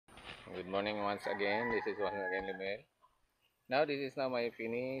Good morning once again. This is once again Limel. Now this is now my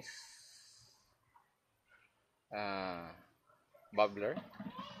finished bubbler.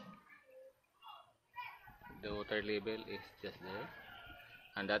 The water level is just there,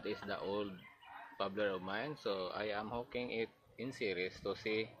 and that is the old bubbler of mine. So I am hooking it in series to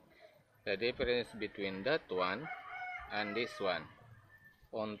see the difference between that one and this one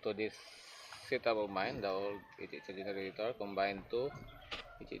onto this setup of mine, the old HHO generator combined to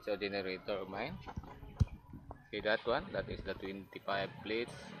HHO generator of mine. See that one? That is the 25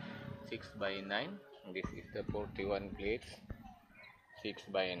 plates 6 by 9. And this is the 41 plates 6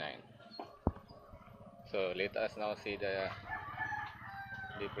 by 9. So let us now see the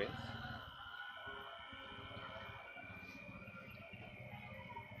difference.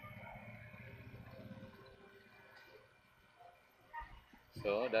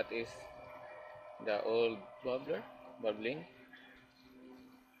 So that is the old bubbler bubbling,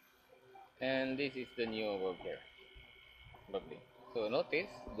 and this is the new bubbler bubbling. So notice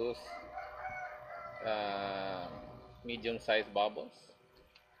those medium sized bubbles,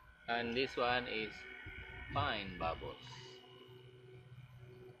 and this one is fine bubbles.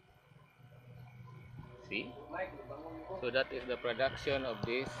 See? So that is the production of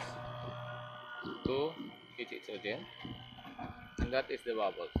these two HHO, and that is the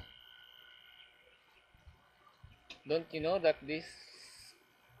bubbles. Don't you know that this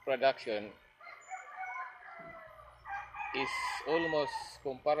production is almost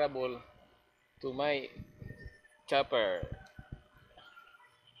comparable to my chopper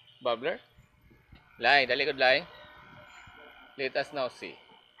bubbler? Lai, dali good lai. Let us now see.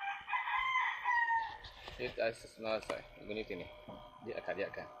 Let us now see. Gunitin ni. Di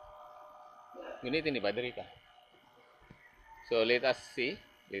ka. Gunitin ni battery ka. So let us see.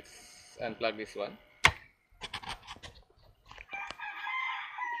 Let's unplug this one.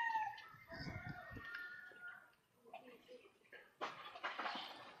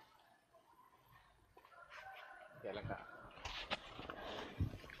 Jalan ka.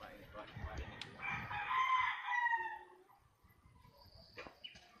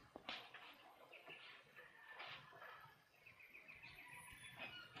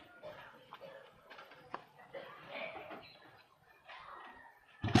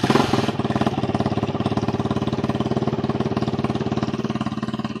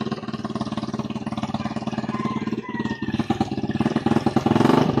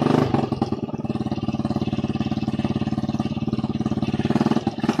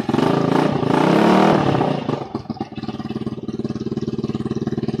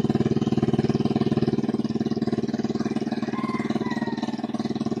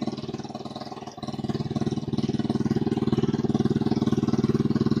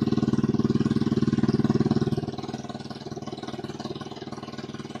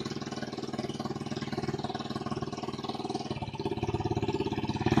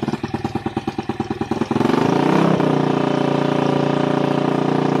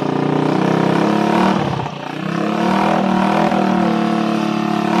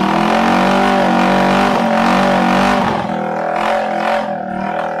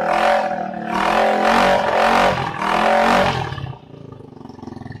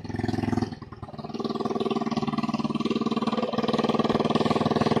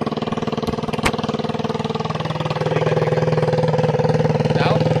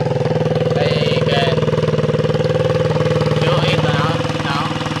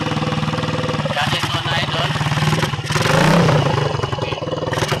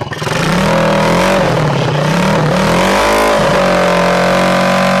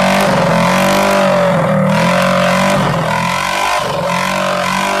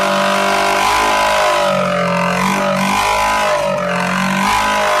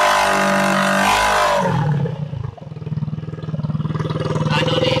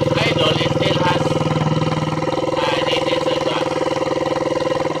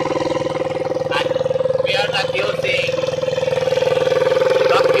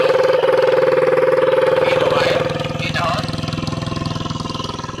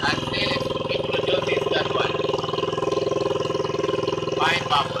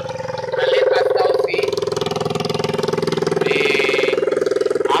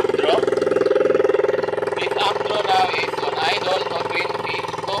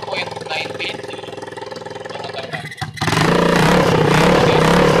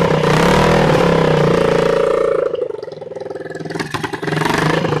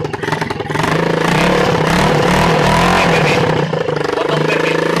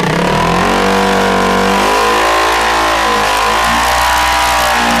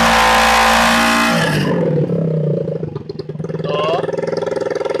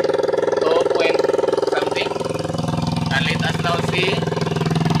 see,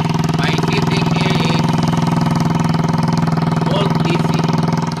 my setting here is volt DC.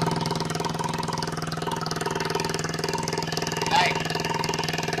 Like,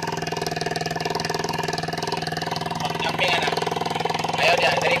 pag-jumping na. Ayaw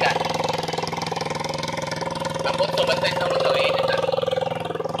diyan, dali ka. Ang butso, bantay sa butso, init na.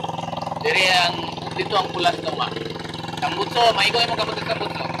 Diri ang, dito ang pulas ng ma. Ang butso, maigoy mo kabutso sa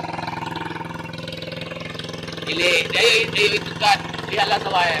butso. Dili, ayo itukan. Dihala sa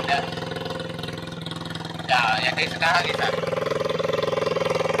wayan. Yan kayo sa kahang isa.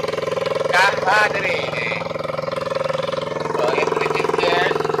 Kaha, diri. So, it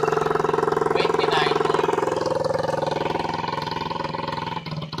resistors 29 volt.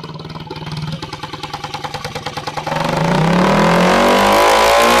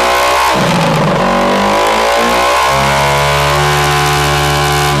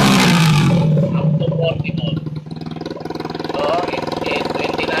 Up to 40 volt. So, it is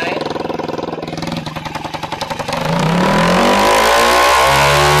 29.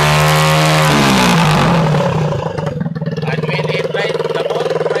 And when it rises, the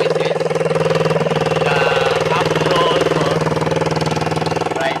volt rises, the upload also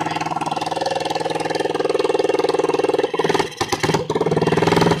rises.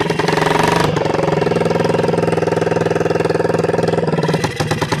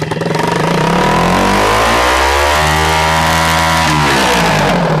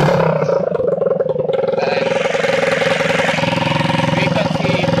 And we can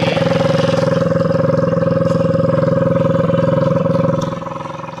see the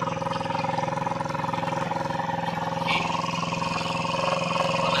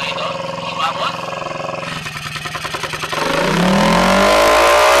wala ito, umabot.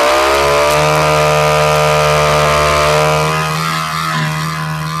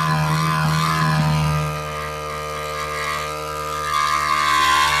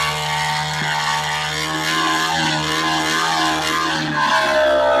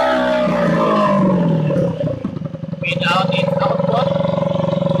 Without its output,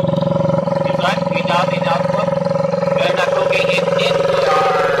 this one, without its output, we are not hooking it into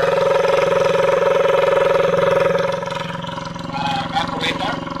our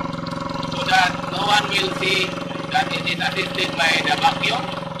carburetor, so that no one will see that it is assisted by the vacuum.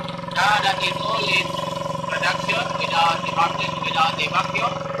 That is all its production without the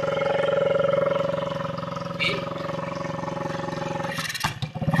vacuum. See?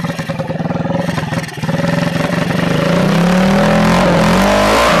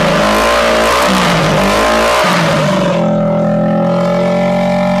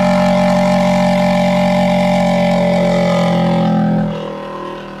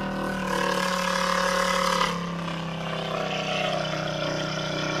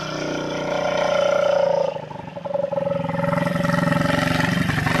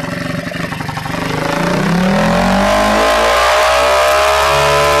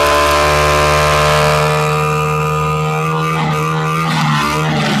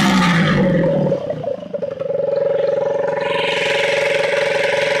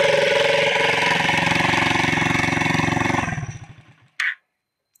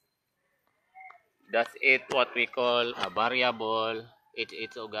 That's it, what we call a variable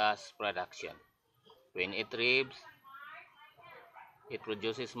gas production. When it revs, it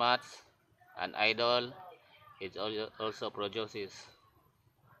produces mass, and idle, it also produces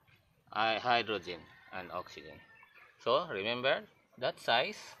hydrogen and oxygen. So remember that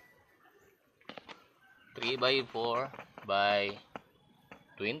size 3 by 4 by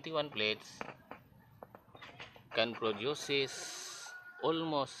 21 plates can produces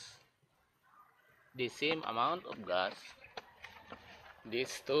almost the same amount of gas.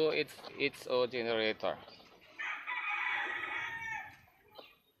 This too, it's a generator.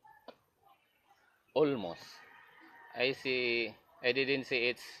 Almost. I didn't say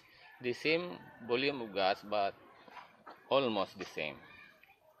it's the same volume of gas, but almost the same.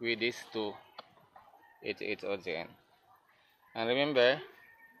 With these two, it's oxygen. And remember,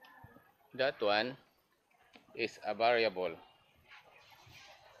 that one is a variable,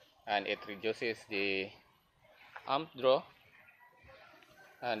 and it reduces the amp draw,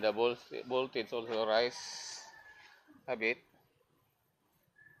 and the voltage also rise a bit.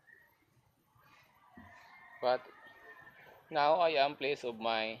 But now I am pleased of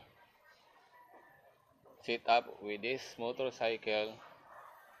my setup with this motorcycle.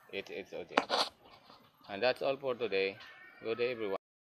 It's oxygen. And that's all for today. Good day, everyone.